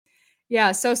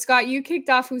Yeah, so Scott, you kicked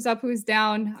off who's up, who's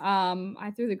down.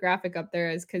 I threw the graphic up there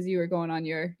as because you were going on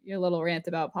your little rant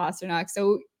about Pasternak.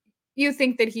 So you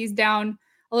think that he's down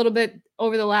a little bit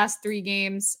over the last 3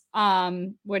 games,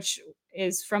 which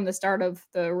is from the start of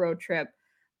the road trip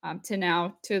to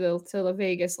now to the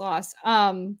Vegas loss.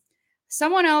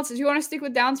 Someone else, do you want to stick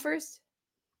with downs first?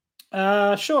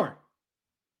 Sure.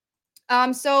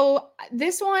 So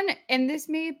this one, and this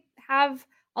may have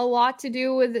a lot to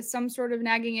do with some sort of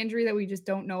nagging injury that we just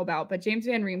don't know about. But James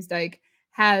Van Riemsdyk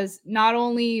has not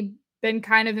only been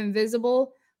kind of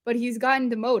invisible, but he's gotten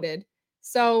demoted.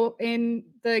 So in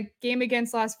the game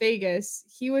against Las Vegas,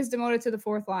 he was demoted to the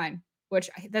fourth line, which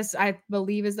I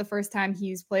believe is the first time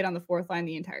he's played on the fourth line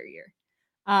the entire year.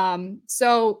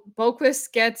 So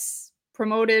Boqvist gets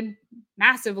promoted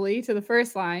massively to the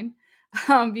first line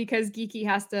because Geeky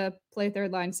has to play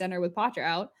third line center with Potter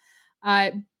out.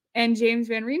 Uh, and James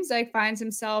Van Riemsdyk finds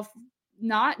himself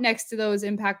not next to those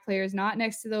impact players, not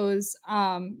next to those,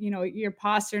 your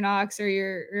Pasternaks or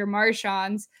your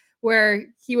Marchands, where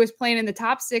he was playing in the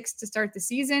top 6 to start the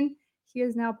season. He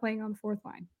is now playing on the fourth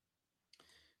line.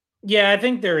 Yeah, I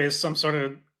think there is some sort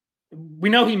of. We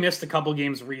know he missed a couple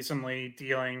games recently,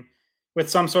 dealing with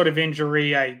some sort of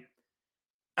injury.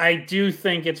 I do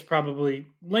think it's probably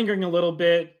lingering a little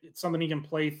bit. It's something he can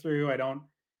play through. I don't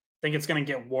think it's going to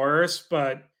get worse,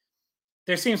 but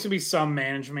there seems to be some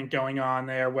management going on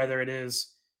there, whether it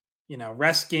is,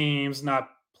 rest games,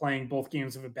 not playing both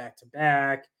games of it back to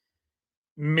back,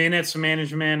 minutes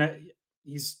management.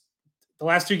 He's the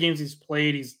last 2 games he's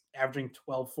played, he's averaging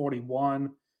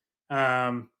 1241.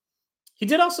 Um, he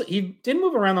did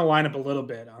move around the lineup a little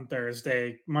bit on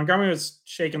Thursday. Montgomery was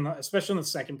shaking, especially in the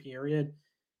second period.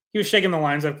 He was shaking the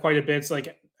lines up quite a bit. It's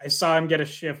like I saw him get a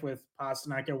shift with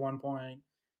Pasternak at one point.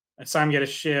 I saw him get a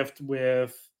shift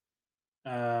with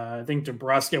I think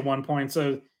DeBrusque at one point.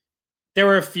 So there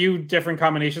were a few different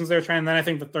combinations they were trying. And then I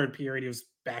think the third period he was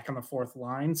back on the fourth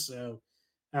line. So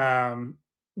um,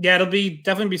 yeah, it'll be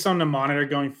definitely be something to monitor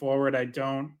going forward. I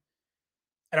don't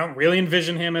really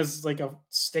envision him as like a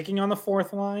sticking on the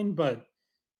fourth line, but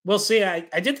we'll see. I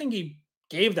did think he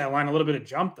gave that line a little bit of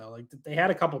jump though. Like they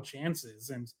had a couple chances,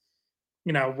 and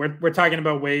we're talking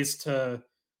about ways to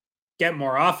get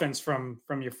more offense from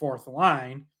your fourth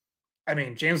line. I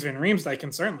mean, James Van Riemsdyk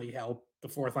can certainly help the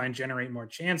fourth line generate more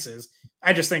chances.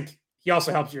 I just think he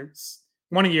also helps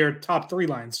one of your top 3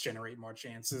 lines generate more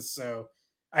chances. So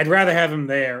I'd rather have him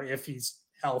there if he's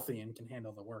healthy and can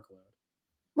handle the workload.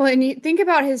 Well, and you think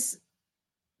about his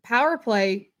power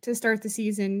play to start the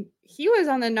season, he was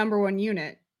on the number 1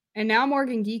 unit. And now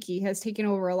Morgan Geeky has taken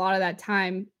over a lot of that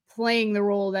time playing the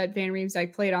role that Van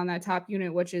Riemsdyk played on that top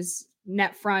unit, which is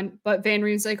net front. But Van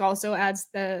Riemsdyk also adds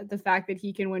the fact that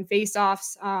he can win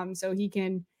faceoffs. So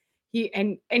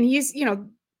he's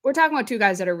we're talking about 2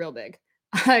 guys that are real big.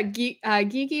 Geeky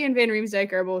and Van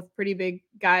Riemsdyk are both pretty big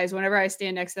guys. Whenever I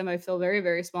stand next to them, I feel very,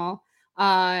 very small.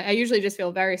 I usually just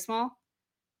feel very small,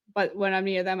 but when I'm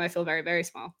near them, I feel very, very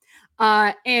small.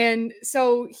 And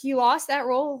so he lost that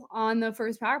role on the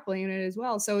first power play unit as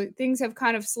well. So things have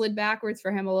kind of slid backwards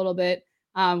for him a little bit,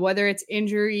 whether it's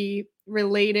injury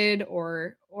related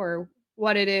or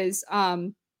what it is.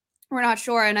 We're not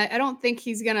sure, and I don't think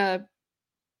he's gonna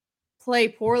play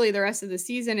poorly the rest of the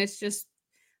season. It's just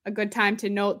a good time to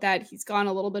note that he's gone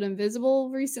a little bit invisible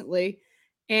recently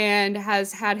and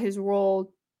has had his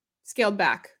role scaled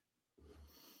back.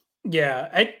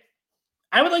 Yeah,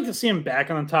 I would like to see him back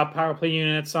on the top power play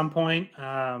unit at some point.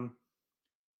 I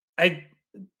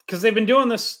because they've been doing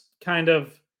this kind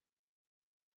of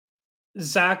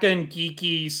Zaka and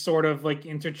Geeky sort of like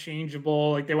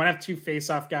interchangeable. Like they want to have 2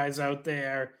 face-off guys out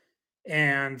there,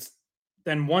 and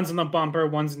then one's in the bumper,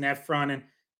 one's net front, and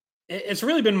it's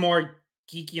really been more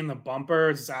Geeky in the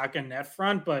bumper, Zaka net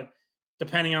front. But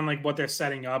depending on like what they're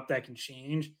setting up, that can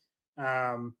change.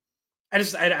 Um, I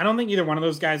don't think either one of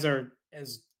those guys are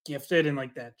as gifted in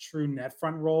like that true net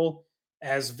front role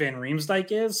as Van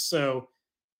Riemsdyk is. So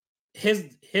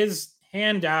his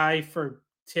hand eye for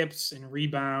tips and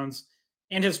rebounds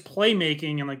and his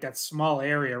playmaking in like that small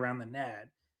area around the net.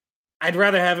 I'd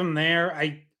rather have him there.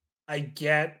 I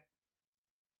get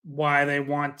why they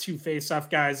want 2 face-off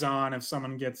guys on if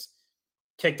someone gets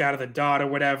kicked out of the dot or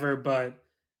whatever, but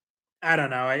I don't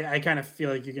know. I kind of feel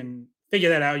like you can figure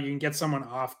that out. You can get someone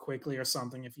off quickly or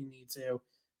something if you need to.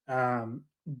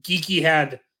 Geeky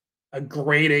had a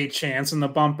grade A chance in the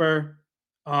bumper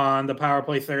on the power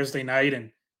play Thursday night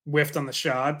and whiffed on the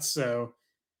shot. So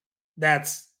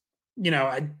that's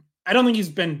I don't think he's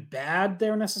been bad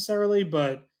there necessarily,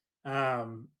 but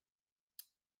um,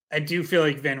 I do feel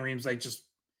like Van Reems like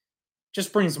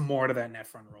just brings more to that net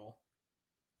front role.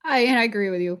 I agree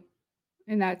with you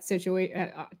in that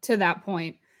situation to that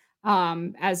point,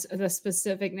 as the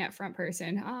specific net front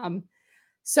person.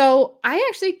 So I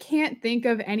actually can't think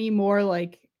of any more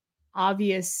like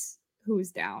obvious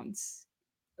who's downs,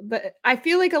 but I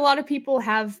feel like a lot of people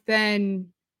have been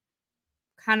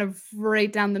kind of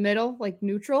right down the middle, like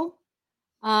neutral.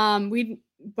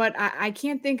 But I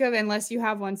can't think of, unless you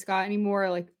have one, Scott, any more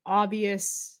like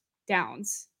obvious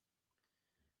downs.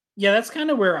 Yeah, that's kind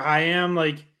of where I am.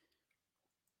 Like,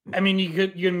 I mean, you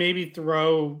could maybe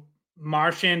throw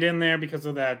Marchand in there because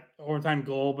of that overtime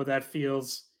goal, but that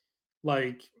feels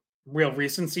like real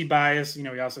recency bias. He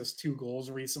also has 2 goals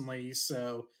recently,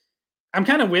 so I'm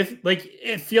kind of with, like,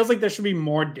 it feels like there should be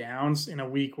more downs in a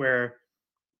week where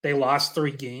they lost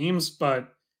 3 games,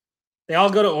 but they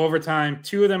all go to overtime.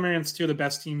 2 of them are against 2 of the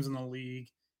best teams in the league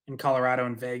in Colorado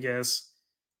and Vegas.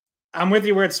 I'm with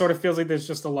you where it sort of feels like there's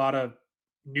just a lot of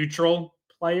neutral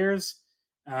players.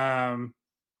 Um,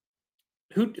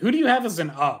 who do you have as an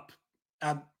up?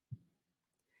 Uh,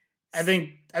 I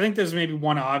think there's maybe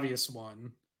one obvious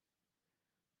one.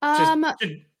 Just Um,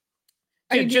 ju-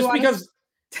 do you just want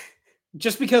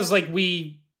to? because like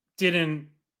we didn't.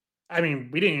 I mean,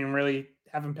 we didn't even really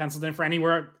have him penciled in for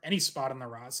any spot on the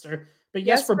roster. But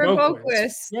yes, for Jesper Boqvist,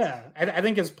 Boqvist. yeah, I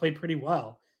think has played pretty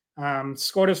well.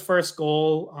 Scored his first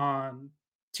goal on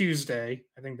Tuesday.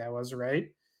 I think that was right.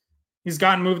 He's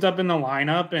gotten moved up in the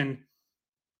lineup, and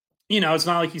it's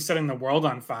not like he's setting the world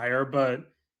on fire, but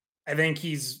I think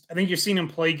you're seeing him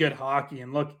play good hockey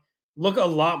and look a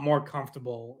lot more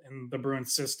comfortable in the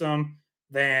Bruins system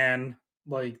than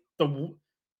like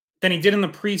than he did in the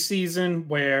preseason,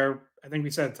 where I think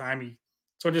we said at the time he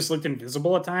sort of just looked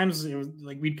invisible at times. It was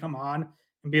like we'd come on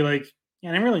and be like, "Yeah,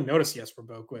 I didn't really notice Jesper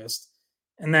Boqvist."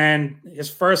 And then his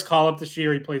first call up this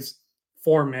year, he plays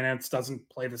 4 minutes, doesn't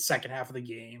play the second half of the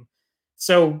game.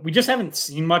 So we just haven't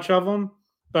seen much of him.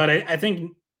 But I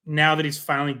think now that he's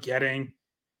finally getting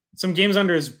some games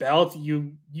under his belt,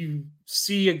 you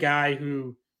see a guy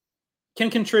who can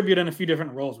contribute in a few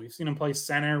different roles. We've seen him play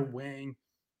center, wing,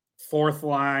 fourth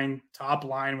line, top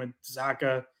line with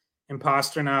Zaka and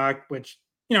Pasternak, which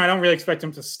I don't really expect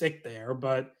him to stick there,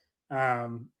 but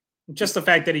um, just the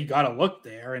fact that he got a look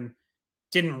there and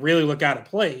didn't really look out of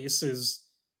place is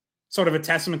sort of a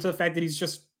testament to the fact that he's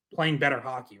just playing better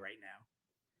hockey right now.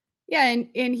 Yeah,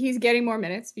 and he's getting more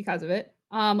minutes because of it.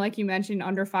 Like you mentioned,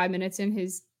 under 5 minutes in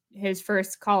his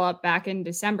first call up back in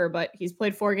December, but he's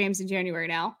played 4 games in January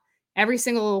now. Every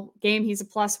single game, he's a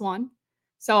 +1.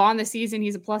 So on the season,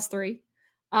 he's a +3.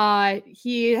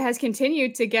 He has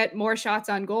continued to get more shots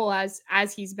on goal as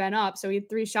he's been up. So he had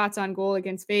 3 shots on goal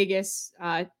against Vegas.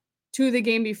 To the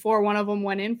game before, one of them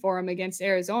went in for him against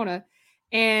Arizona.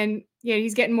 And yeah,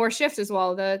 he's getting more shifts as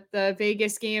well. The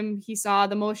Vegas game, he saw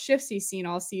the most shifts he's seen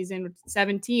all season, with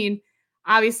 17.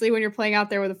 Obviously, when you're playing out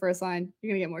there with the first line,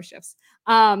 you're gonna get more shifts.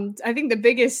 I think the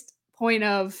biggest point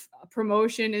of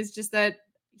promotion is just that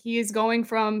he is going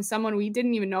from someone we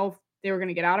didn't even know if they were going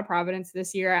to get out of Providence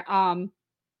this year,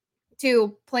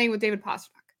 to playing with David Pastrnak.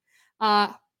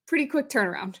 Uh, Pretty quick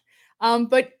turnaround.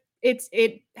 But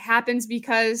it happens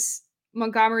because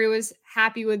Montgomery was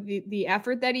happy with the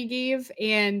effort that he gave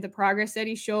and the progress that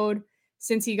he showed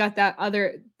since he got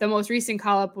the most recent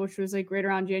call up, which was like right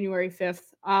around January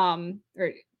 5th,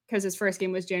 or because his first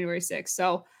game was January 6th.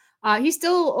 So he's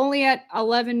still only at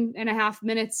 11 and a half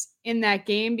minutes in that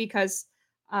game because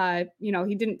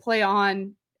he didn't play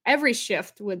on every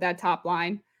shift with that top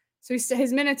line. So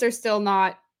his minutes are still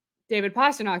not David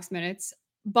Pasternak's minutes,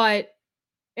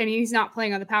 and he's not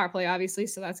playing on the power play, obviously.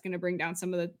 So that's going to bring down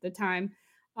some of the time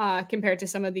compared to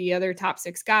some of the other top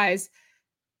 6 guys.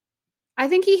 I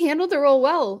think he handled the role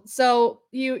well. So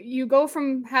you go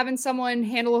from having someone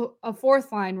handle a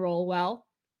fourth line role well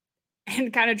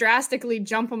and kind of drastically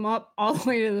jump him up all the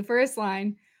way to the first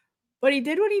line. But he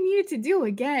did what he needed to do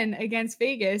again against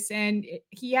Vegas, and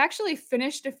he actually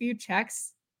finished a few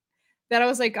checks that I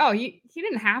was like, oh, he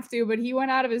didn't have to, but he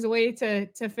went out of his way to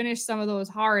finish some of those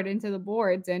hard into the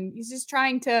boards, and he's just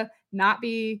trying to not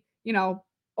be,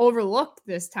 overlooked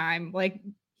this time. Like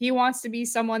he wants to be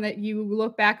someone that you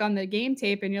look back on the game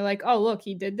tape and you're like, oh, look,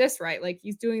 he did this right. Like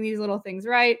he's doing these little things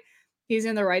right. He's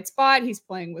in the right spot. He's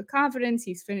playing with confidence.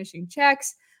 He's finishing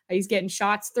checks. He's getting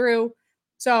shots through.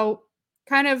 So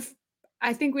kind of,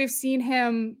 I think we've seen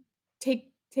him take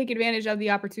advantage of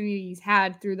the opportunity he's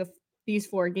had through these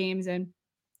 4 games. And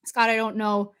Scott, I don't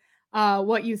know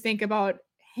what you think about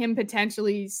him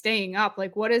potentially staying up.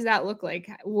 Like, what does that look like?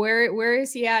 Where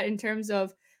is he at in terms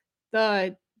of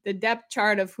the depth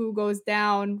chart of who goes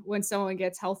down when someone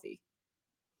gets healthy?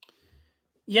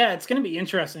 Yeah, it's going to be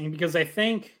interesting because I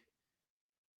think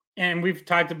And we've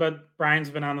talked about Brian's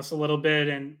been on this a little bit,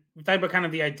 and we've talked about kind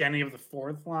of the identity of the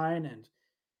fourth line. And,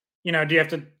 do you have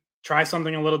to try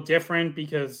something a little different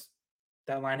because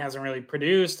that line hasn't really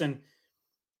produced? And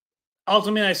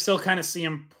ultimately, I still kind of see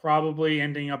him probably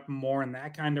ending up more in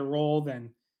that kind of role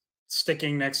than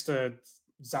sticking next to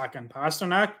Zach and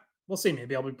Pasternak. We'll see.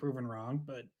 Maybe I'll be proven wrong,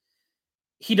 but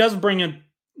he does bring a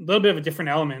little bit of a different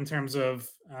element in terms of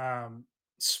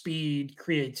speed,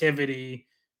 creativity,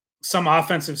 some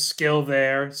offensive skill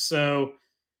there. So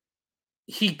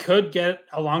he could get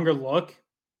a longer look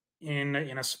in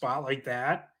a spot like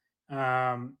that,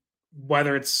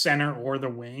 whether it's center or the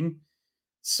wing.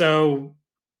 So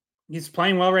he's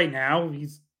playing well right now.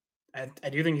 I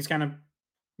do think he's kind of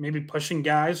maybe pushing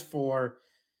guys for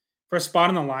a spot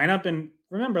in the lineup. And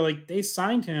remember, like they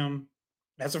signed him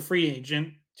as a free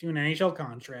agent to an NHL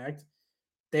contract.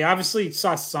 They obviously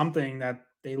saw something that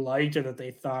they liked or that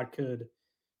they thought could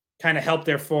kind of help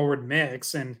their forward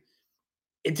mix. And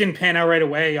it didn't pan out right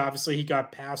away. Obviously, he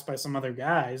got passed by some other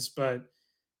guys, but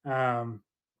um,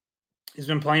 he's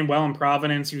been playing well in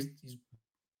Providence. He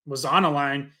was on a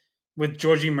line with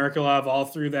Georgi Merkulov all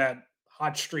through that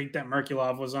hot streak that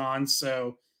Merkulov was on.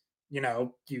 So, you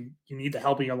need the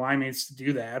help of your line mates to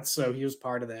do that. So he was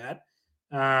part of that.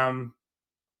 Um,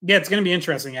 yeah, it's going to be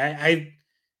interesting. I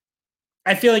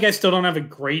feel like I still don't have a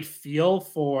great feel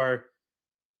for,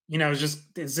 is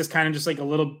this kind of just like a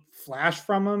little flash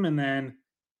from him and then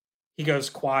he goes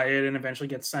quiet and eventually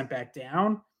gets sent back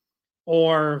down?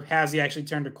 Or has he actually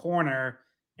turned a corner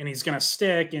and he's going to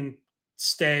stick and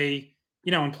stay,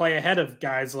 and play ahead of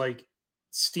guys like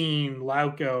Steen,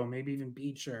 Lauko, maybe even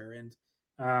Beecher, and,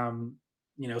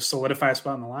 solidify a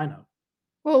spot in the lineup?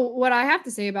 Well, what I have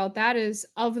to say about that is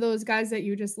of those guys that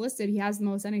you just listed, he has the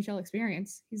most NHL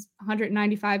experience. He's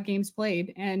 195 games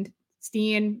played, and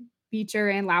Steen, Beecher,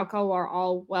 and Lauko are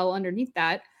all well underneath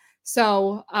that.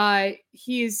 So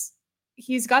he's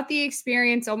got the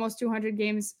experience, almost 200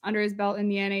 games under his belt in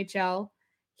the NHL.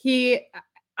 He,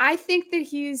 I think that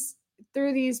he's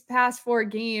through these past 4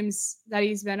 games that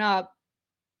he's been up,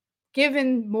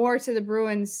 given more to the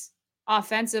Bruins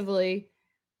offensively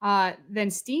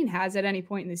than Steen has at any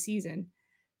point in the season.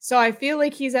 So I feel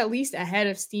like he's at least ahead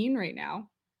of Steen right now.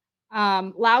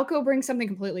 Lauko brings something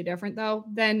completely different though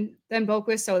than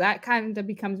Boqvist, so that kind of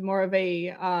becomes more of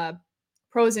a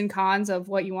pros and cons of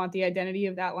what you want the identity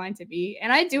of that line to be.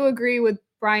 And I do agree with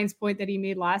Brian's point that he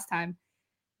made last time.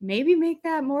 Maybe make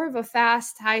that more of a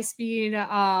fast, high speed,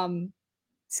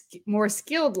 more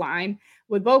skilled line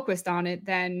with Boqvist on it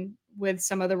than with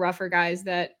some of the rougher guys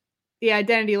that the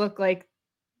identity looked like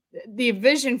the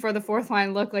vision for the fourth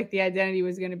line looked like the identity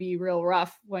was going to be real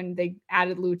rough when they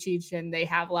added Lucic and they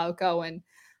have Lauko. And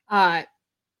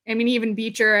even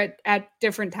Beecher at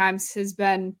different times has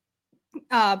been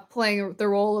playing the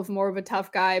role of more of a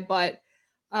tough guy, but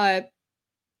I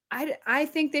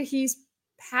think that he's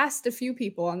passed a few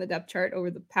people on the depth chart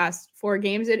over the past 4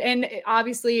 games, and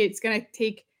obviously it's going to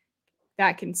take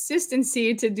that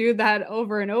consistency to do that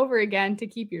over and over again to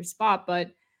keep your spot.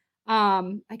 But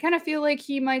I kind of feel like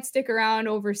he might stick around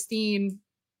over Steen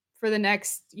for the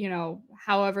next,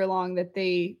 however long that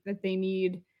they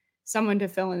need someone to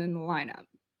fill in the lineup.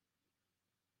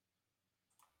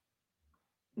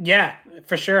 Yeah,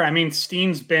 for sure. I mean,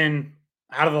 Steen's been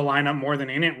out of the lineup more than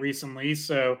in it recently,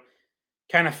 so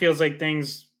kind of feels like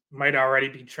things might already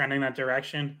be trending that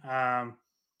direction.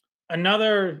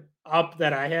 Another up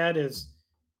that I had is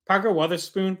Parker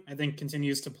Weatherspoon. I think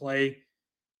continues to play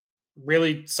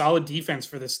really solid defense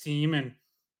for this team and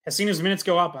has seen his minutes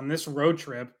go up on this road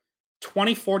trip.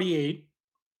 2048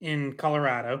 in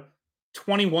Colorado,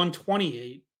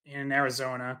 2128 in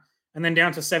Arizona, and then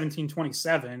down to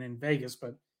 1727 in Vegas.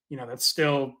 But that's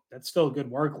still a good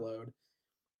workload.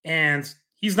 And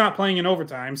he's not playing in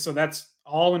overtime, so that's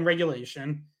all in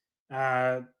regulation.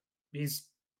 He's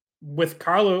with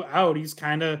Carlo out. He's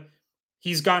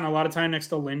gotten a lot of time next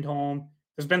to Lindholm.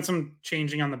 There's been some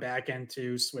changing on the back end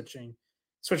too, switching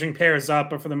pairs up,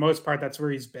 but for the most part, that's where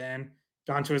he's been.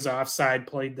 Gone to his offside,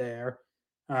 played there,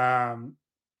 and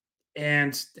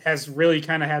has really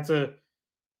kind of had to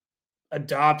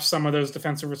adopt some of those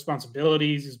defensive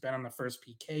responsibilities. He's been on the first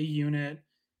PK unit.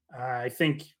 I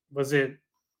think was it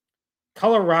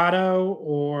Colorado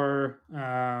or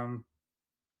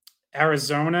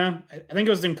Arizona? I think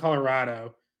it was in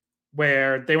Colorado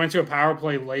where they went to a power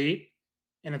play late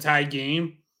in a tie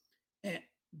game.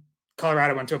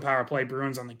 Colorado went to a power play,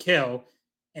 Bruins on the kill,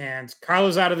 and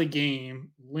Carlo's out of the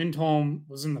game. Lindholm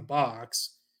was in the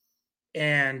box,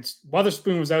 and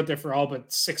Weatherspoon was out there for all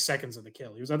but 6 seconds of the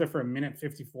kill. He was out there for a minute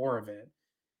 54 of it,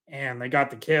 and they got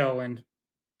the kill. And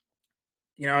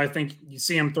I think you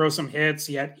see him throw some hits.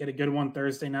 He had a good one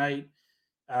Thursday night.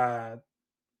 Uh,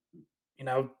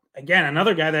 again,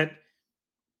 another guy that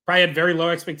probably had very low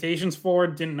expectations for.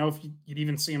 Didn't know if you'd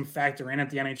even see him factor in at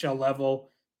the NHL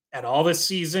level at all this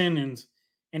season,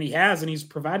 and he has, and he's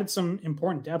provided some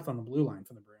important depth on the blue line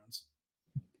for the Bruins.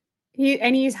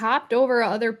 He's hopped over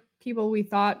other people we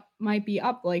thought might be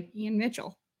up, like Ian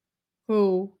Mitchell,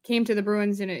 who came to the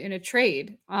Bruins in a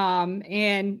trade. And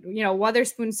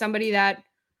Weatherspoon's somebody that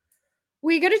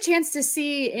we got a chance to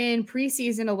see in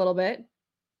preseason a little bit,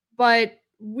 but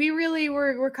we really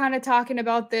were kind of talking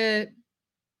about the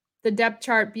depth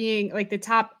chart being like the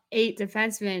top 8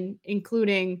 defensemen,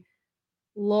 including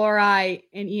Lohrei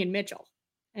and Ian Mitchell,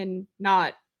 and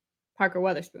not Parker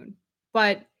Weatherspoon.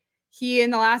 But he,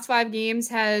 in the last 5 games,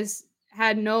 has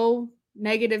had no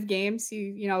negative games.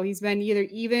 He's been either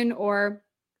even or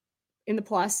in the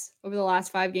plus over the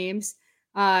last 5 games,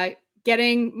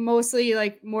 getting mostly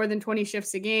like more than 20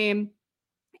 shifts a game.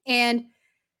 And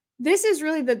this is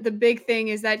really the big thing,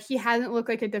 is that he hasn't looked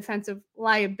like a defensive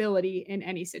liability in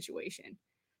any situation.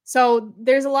 So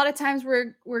there's a lot of times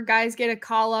where guys get a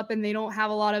call up and they don't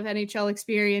have a lot of NHL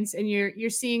experience, and you're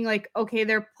seeing like, okay,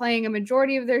 they're playing a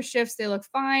majority of their shifts, they look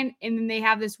fine, and then they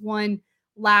have this one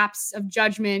lapse of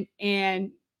judgment,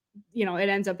 and it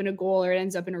ends up in a goal, or it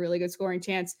ends up in a really good scoring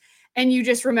chance, and you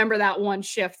just remember that one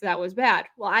shift that was bad.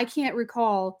 Well, I can't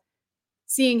recall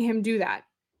seeing him do that.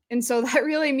 And so that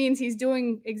really means he's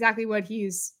doing exactly what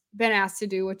he's been asked to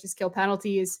do, which is kill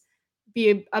penalties,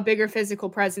 be a bigger physical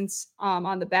presence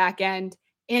on the back end,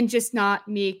 and just not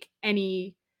make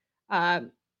any I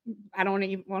don't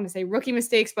even want to say rookie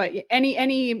mistakes, but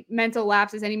any mental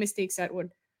lapses, any mistakes that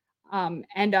would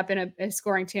end up in a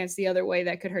scoring chance the other way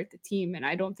that could hurt the team. And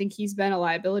I don't think he's been a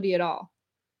liability at all.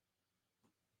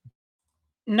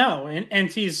 No, and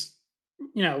he's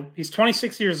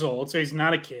 26 years old, so he's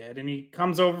not a kid, and he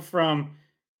comes over from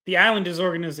the Islanders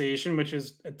organization, which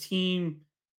is a team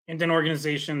and an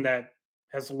organization that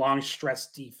has long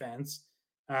stressed defense.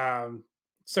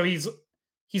 So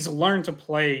he's learned to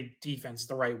play defense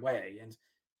the right way, and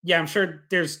yeah, I'm sure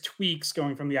there's tweaks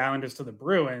going from the Islanders to the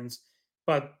Bruins,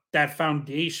 but that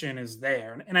foundation is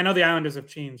there, and I know the Islanders have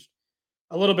changed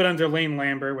a little bit under Lane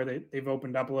Lambert, where they've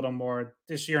opened up a little more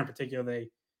this year in particular. They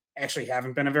actually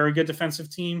haven't been a very good defensive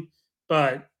team,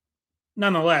 but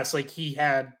nonetheless, like he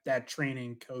had that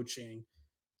training, coaching,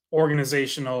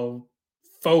 organizational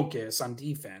focus on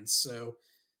defense. So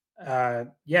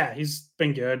yeah, he's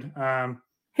been good.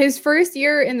 His first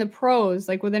year in the pros,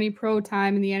 like with any pro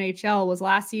time in the NHL, was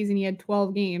last season. He had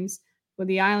 12 games with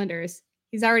the Islanders.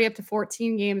 He's already up to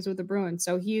 14 games with the Bruins.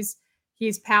 So he's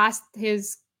passed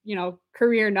his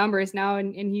career numbers now,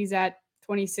 and he's at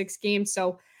 26 games.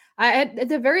 So at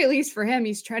the very least for him,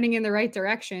 he's trending in the right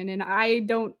direction. And I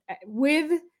don't,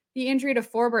 with the injury to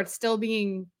Forbort still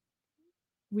being,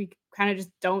 we kind of just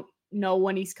don't know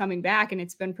when he's coming back, and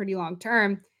it's been pretty long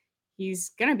term.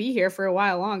 He's gonna be here for a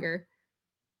while longer.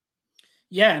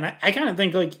 Yeah, and I kind of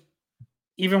think like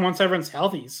even once everyone's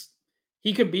healthy,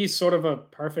 he could be sort of a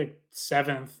perfect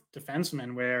 7th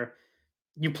defenseman where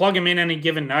you plug him in any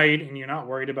given night and you're not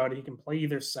worried about it. He can play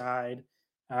either side.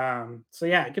 So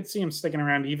yeah, I could see him sticking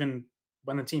around even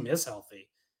when the team is healthy.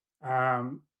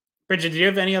 Bridget, do you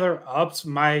have any other ups?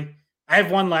 I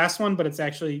have one last one, but it's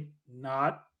actually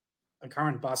not a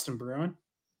current Boston Bruin.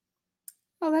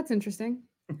 Oh, that's interesting.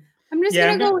 I'm just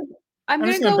Yeah, gonna go. I'm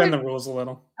just gonna bend the rules a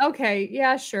little. Okay,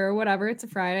 yeah, sure, whatever. It's a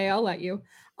Friday. I'll let you.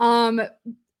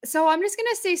 So I'm just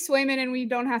gonna say Swayman, and we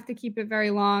don't have to keep it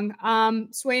very long.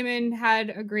 Swayman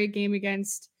had a great game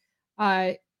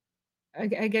uh,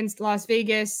 against Las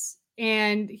Vegas,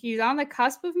 and he's on the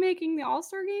cusp of making the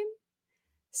All-Star game.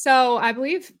 So I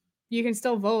believe you can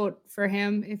still vote for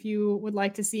him if you would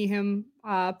like to see him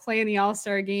play in the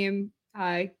All-Star game.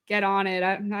 Get on it.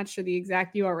 I'm not sure the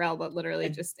exact URL, but literally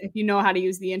just if you know how to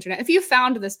use the internet. If you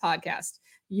found this podcast,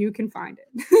 you can find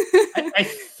it. I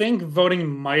think voting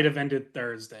might have ended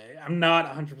Thursday. I'm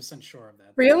not 100% sure of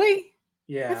that. Really?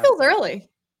 Yeah. It feels early.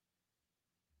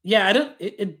 Yeah, I don't.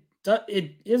 It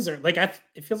is like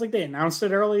it feels like they announced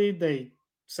it early. They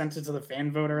sent it to the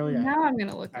fan vote early. Now I'm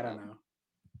gonna look. I don't know.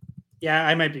 Yeah,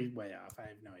 I might be way off. I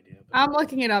have no idea. But I'm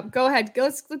looking it up. Go ahead.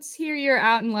 Let's hear your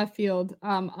out in left field.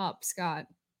 Up, Scott.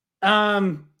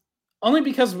 Only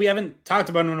because we haven't talked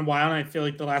about him in a while, and I feel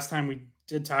like the last time we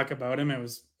did talk about him, it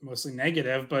was mostly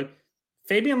negative. But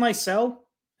Fabian Lysell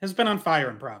has been on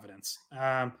fire in Providence.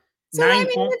 So I mean,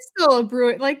 it's still a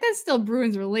Bruin, like that's still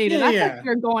Bruins related. Yeah, I yeah. think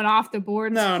you're going off the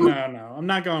board. No. I'm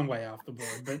not going way off the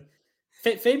board.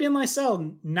 But Fabian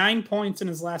Lysell, 9 points in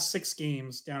his last 6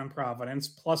 games down in Providence,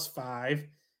 +5.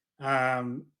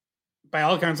 by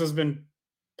all accounts, has been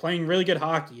playing really good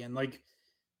hockey. And like,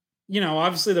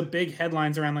 obviously the big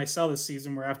headlines around Lysell this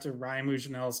season were after Ryan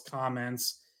Mougenel's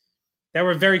comments that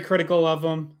were very critical of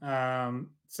him,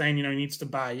 saying, he needs to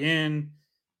buy in,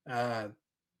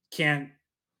 can't,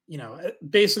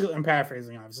 basically, I'm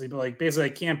paraphrasing obviously, but like basically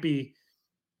can't be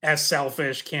as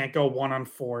selfish, can't go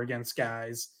 1-on-4 against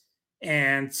guys.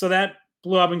 And so that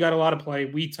blew up and got a lot of play.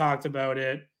 We talked about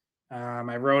it.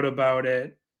 I wrote about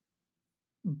it.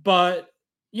 But,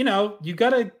 you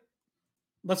got to,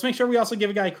 let's make sure we also give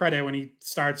a guy credit when he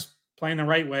starts playing the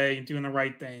right way and doing the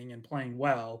right thing and playing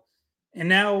well. And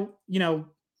now,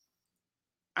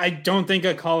 I don't think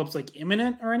a call up's like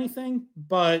imminent or anything,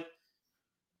 but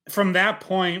from that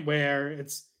point where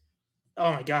it's,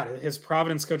 oh my God, his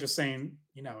Providence coach is saying,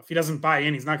 if he doesn't buy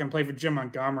in, he's not going to play for Jim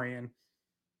Montgomery. And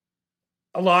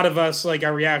a lot of us, like,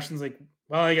 our reactions, like,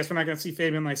 well, I guess we're not going to see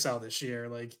Fabian Lysell this year.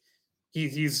 Like,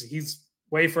 he's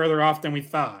way further off than we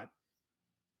thought.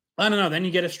 I don't know. Then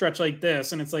you get a stretch like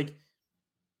this, and it's like,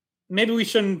 maybe we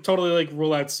shouldn't totally like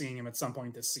rule out seeing him at some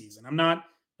point this season. I'm not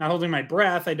holding my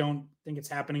breath. I don't think it's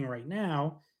happening right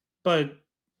now, but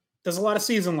there's a lot of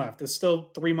season left. There's still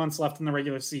 3 months left in the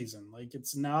regular season. Like,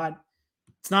 it's not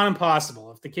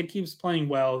impossible. If the kid keeps playing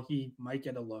well, he might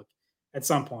get a look at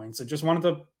some point. So just wanted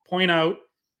to point out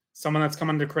someone that's come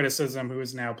under criticism who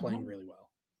is now playing really well.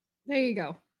 There you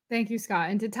go. Thank you, Scott.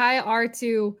 And to tie our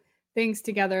two things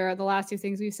together, the last two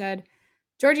things we said,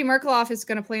 Georgi Merkaloff is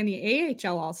going to play in the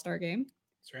AHL All-Star game.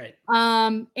 That's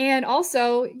right. And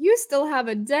also, you still have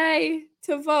a day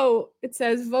to vote. It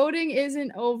says voting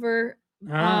isn't over.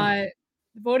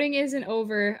 Voting isn't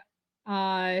over.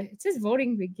 It says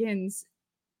voting begins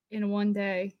in one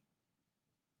day.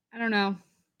 I don't know.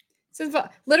 It says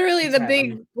literally the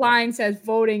big line says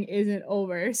voting isn't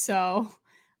over. So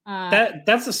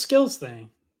that's a skills thing.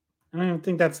 I don't even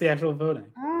think that's the actual voting.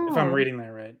 If I'm reading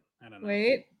that right. I don't know.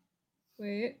 Wait.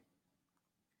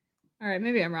 All right,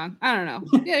 maybe I'm wrong. I don't know.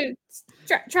 Yeah,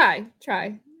 try.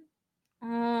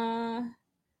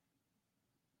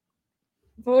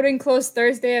 Voting closed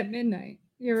Thursday at midnight.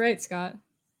 You're right, Scott.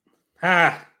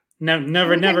 No,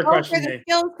 never question the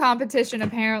skills competition.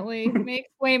 Apparently, make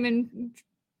Wayman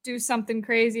do something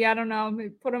crazy. I don't know. Maybe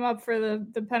put him up for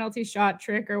the penalty shot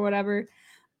trick or whatever.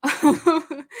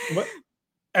 What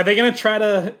are they going to try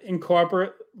to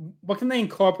incorporate? What can they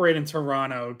incorporate in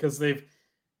Toronto? Because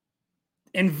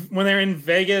when they're in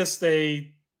Vegas,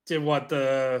 they did what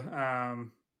they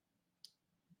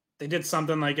did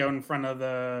something like out in front of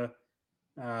the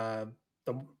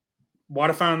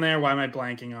water fountain there. Why am I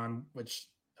blanking on which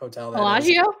hotel that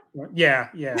Bellagio? Is? Yeah.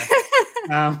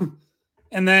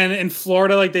 And then in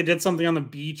Florida, like they did something on the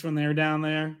beach when they were down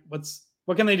there. What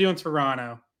can they do in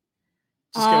Toronto?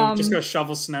 Just go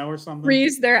shovel snow or something.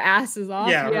 Freeze their asses off.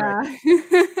 Yeah. Right.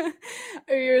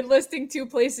 Or you're listing two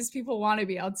places people want to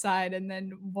be outside, and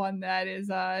then one that is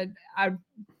I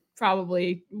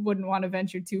probably wouldn't want to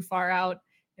venture too far out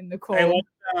in the cold.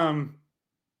 I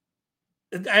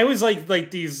always like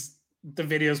the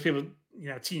videos people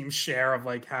teams share of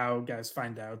like how guys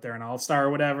find out they're an all-star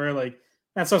or whatever. Like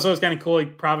that stuff's always kind of cool.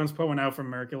 Like Providence put one out from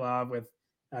Merkulov with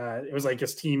it was like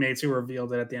his teammates who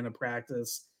revealed it at the end of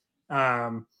practice.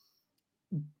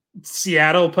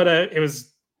 Seattle it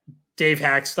was Dave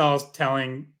Hackstall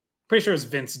telling, pretty sure it was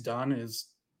Vince Dunn is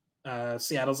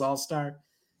Seattle's all-star,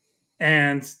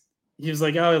 and he was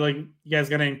like, oh, like you guys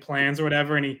got any plans or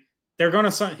whatever, and they're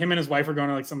going to him and his wife are going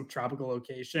to like some tropical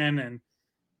location, and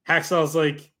Hackstall's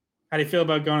like, how do you feel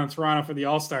about going to Toronto for the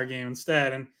All-Star game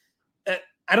instead? And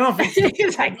I don't know if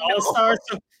it's like All-Star,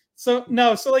 so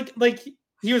like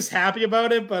he was happy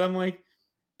about it, but I'm like,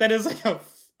 that is like a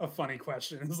funny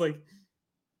question. It's like,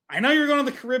 I know you're going to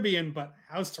the Caribbean, but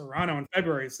how's Toronto in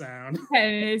February sound?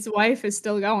 And his wife is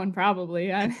still going,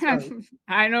 probably. I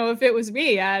know if it was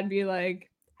me, I'd be like,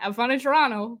 have fun in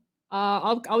Toronto.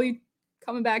 I'll be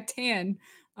coming back tan.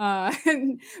 Well,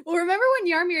 remember when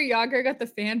Jaromir Jagr got the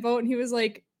fan vote and he was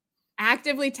like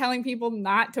actively telling people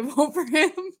not to vote for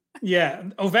him? Yeah,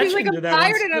 Ovechkin He's like, I'm did that.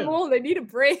 Tired and I'm old. I need a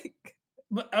break.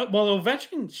 But well,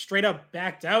 Ovechkin straight up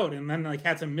backed out and then like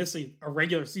had to miss a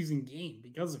regular season game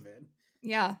because of it.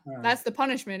 Yeah, that's the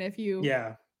punishment if you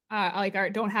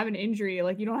don't have an injury,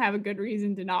 like you don't have a good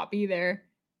reason to not be there.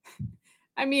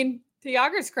 I mean, to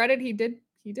Jagr's credit, he did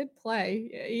play.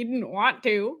 He didn't want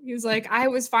to. He was like, I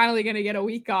was finally gonna get a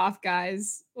week off,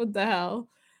 guys. What the hell?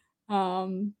 I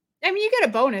mean, you get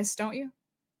a bonus, don't you?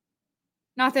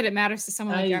 Not that it matters to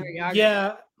someone like Jaromir Jagr.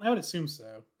 Yeah, I would assume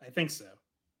so. I think so.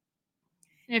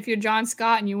 And if you're John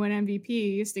Scott and you win MVP,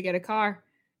 you used to get a car.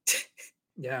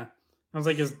 Yeah. That was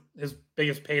like his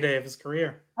biggest payday of his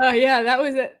career. Oh yeah, that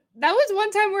was it. that was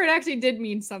one time where it actually did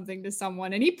mean something to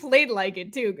someone, and he played like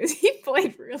it too, because he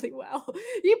played really well.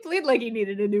 He played like he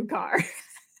needed a new car.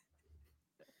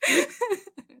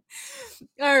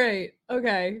 All right.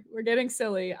 Okay. We're getting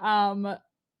silly.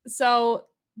 So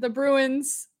the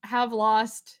Bruins have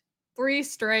lost 3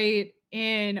 straight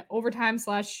in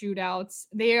overtime/shootouts.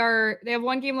 They have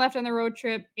one game left on the road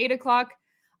trip, 8 o'clock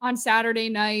on Saturday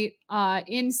night,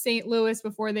 in St. Louis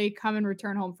before they come and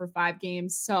return home for 5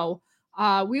 games. So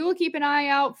we will keep an eye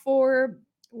out for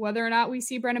whether or not we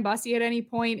see Brendan Bussey at any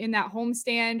point in that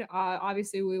homestand.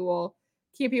 Obviously, we will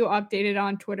keep you updated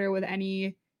on Twitter with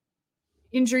any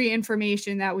injury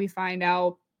information that we find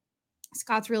out.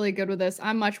 Scott's really good with this.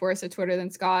 I'm much worse at Twitter than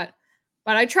Scott,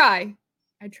 but I try.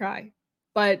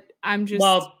 But I'm just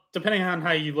Well, depending on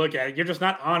how you look at it, you're just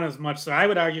not on as much. So I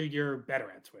would argue you're better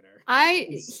at Twitter.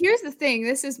 Here's the thing.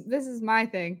 This is my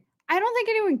thing. I don't think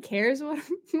anyone cares what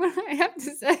what I have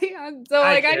to say. So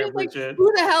I like I care, just like Bridget.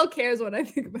 who the hell cares what I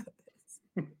think about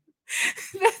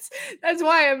this? That's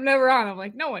why I'm never on. I'm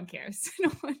like, no one cares. No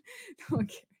one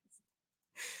cares.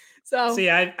 So See,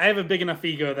 I have a big enough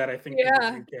ego that I think people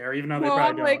yeah. do care, even though they No,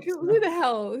 I'm probably like, don't. who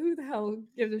the hell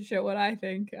gives a shit what I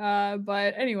think?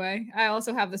 But anyway, I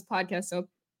also have this podcast, so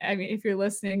I mean, if you're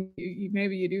listening,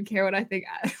 maybe you do care what I think.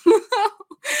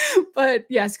 But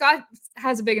yeah, Scott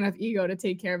has a big enough ego to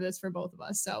take care of this for both of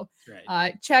us. So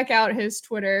Right. check out his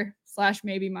Twitter /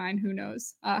 maybe mine. Who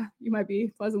knows? You might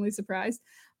be pleasantly surprised.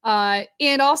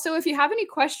 And also, if you have any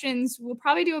questions, we'll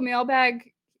probably do a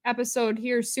mailbag episode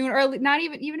here soon, or not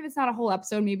even if it's not a whole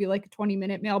episode, maybe like a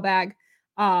 20-minute mailbag.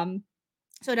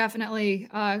 So definitely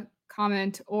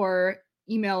comment or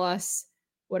email us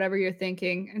whatever you're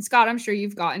thinking. And Scott, I'm sure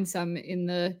you've gotten some in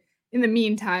the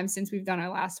meantime since we've done our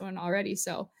last one already.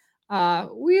 So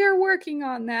we are working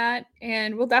on that,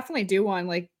 and we'll definitely do one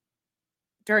like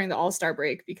during the All-Star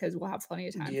break because we'll have plenty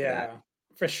of time for that. Yeah,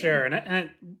 for So sure.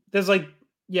 And there's like,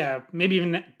 yeah, maybe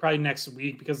even probably next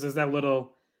week because there's that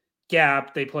little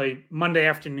gap. They play Monday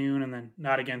afternoon and then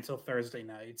not again till Thursday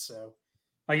night. So,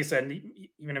 like you said,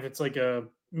 even if it's like a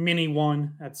mini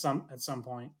one at some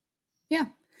point. yeah.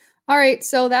 All right.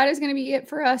 So that is going to be it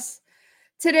for us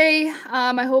today.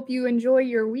 I hope you enjoy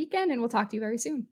your weekend, and we'll talk to you very soon.